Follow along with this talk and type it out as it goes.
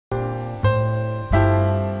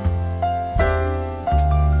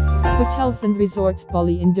Hotels and Resorts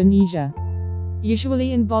Bali, Indonesia.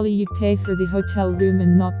 Usually in Bali you pay for the hotel room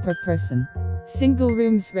and not per person. Single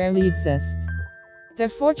rooms rarely exist.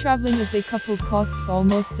 Therefore traveling as a couple costs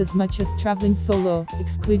almost as much as traveling solo,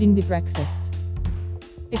 excluding the breakfast.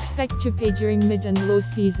 Expect to pay during mid and low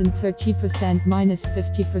season 30% minus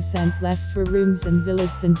 50% less for rooms and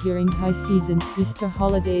villas than during high season, Easter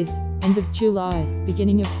holidays, end of July,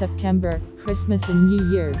 beginning of September, Christmas and New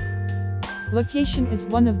Year's. Location is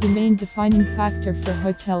one of the main defining factor for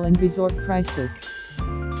hotel and resort prices.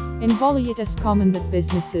 In Bali it is common that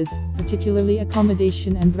businesses, particularly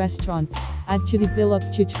accommodation and restaurants, add to the bill up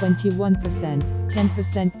to 21%,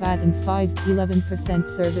 10% VAT and 5-11%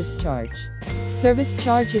 service charge. Service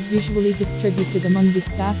charge is usually distributed among the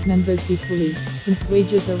staff members equally, since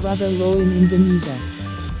wages are rather low in Indonesia.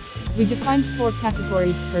 We defined 4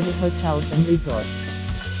 categories for the hotels and resorts.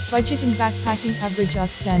 Budget and backpacking average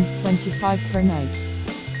us 10-25 per night.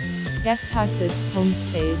 Guest houses,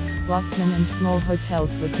 homestays, Blossman and small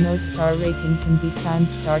hotels with no star rating can be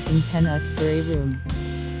found starting 10 US for a room.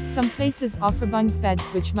 Some places offer bunk beds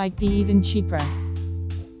which might be even cheaper.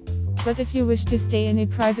 But if you wish to stay in a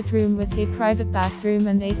private room with a private bathroom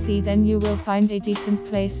and AC, then you will find a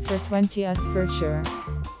decent place for 20 US for sure.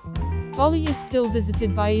 Bali is still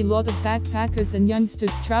visited by a lot of backpackers and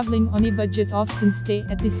youngsters traveling on a budget often stay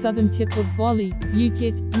at the southern tip of Bali,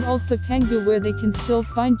 Bukit, and also Canggu where they can still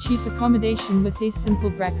find cheap accommodation with a simple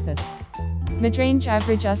breakfast. Mid-range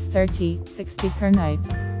average us 30-60 per night.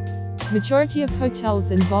 Majority of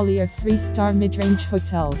hotels in Bali are 3-star mid-range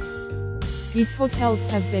hotels. These hotels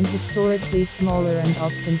have been historically smaller and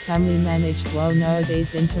often family managed, while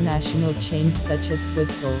nowadays international chains such as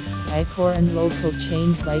Swisscom, Accor and local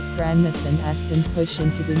chains like Grandness and Aston push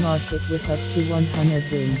into the market with up to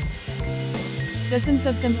 100 rooms. Dozens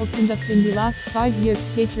of them opened up in the last 5 years,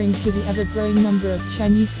 catering to the ever-growing number of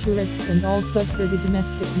Chinese tourists and also for the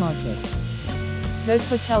domestic market. Those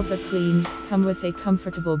hotels are clean, come with a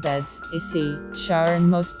comfortable beds, AC, shower and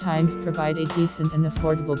most times provide a decent and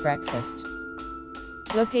affordable breakfast.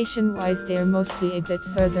 Location-wise they are mostly a bit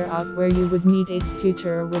further out where you would need a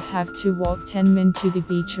scooter or would have to walk 10 min to the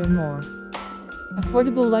beach or more.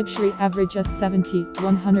 Affordable luxury average us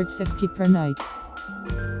 70-150 per night.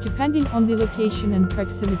 Depending on the location and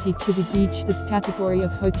proximity to the beach, this category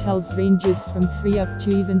of hotels ranges from 3 up to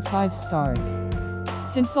even 5 stars.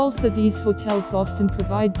 Since also these hotels often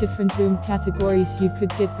provide different room categories, you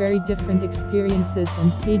could get very different experiences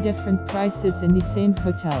and pay different prices in the same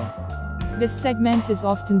hotel. This segment is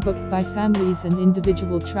often booked by families and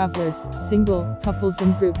individual travelers, single, couples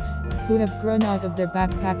and groups, who have grown out of their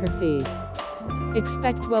backpacker phase.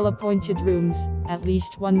 Expect well-appointed rooms, at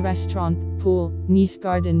least 1 restaurant, pool, nice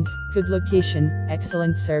gardens, good location,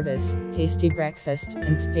 excellent service, tasty breakfast,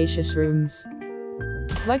 and spacious rooms.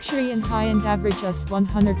 Luxury and high-end average us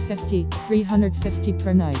 150-350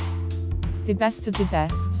 per night. The best of the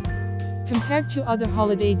best. Compared to other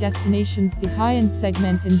holiday destinations, the high-end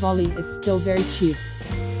segment in Bali is still very cheap.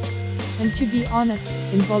 And to be honest,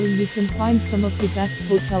 in Bali you can find some of the best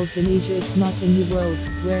hotels in Asia if not in the world,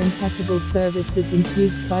 where impeccable service is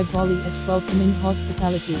infused by Bali as welcoming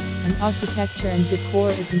hospitality, and architecture and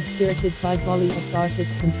decor is inspirited by Bali as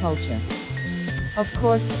artists and culture. Of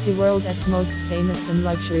course, the world as most famous and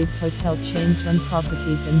luxurious hotel chains run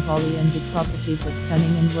properties in Bali and the properties are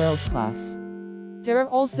stunning and world-class. There are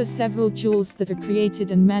also several jewels that are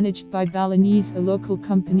created and managed by Balinese or local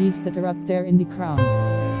companies that are up there in the crown.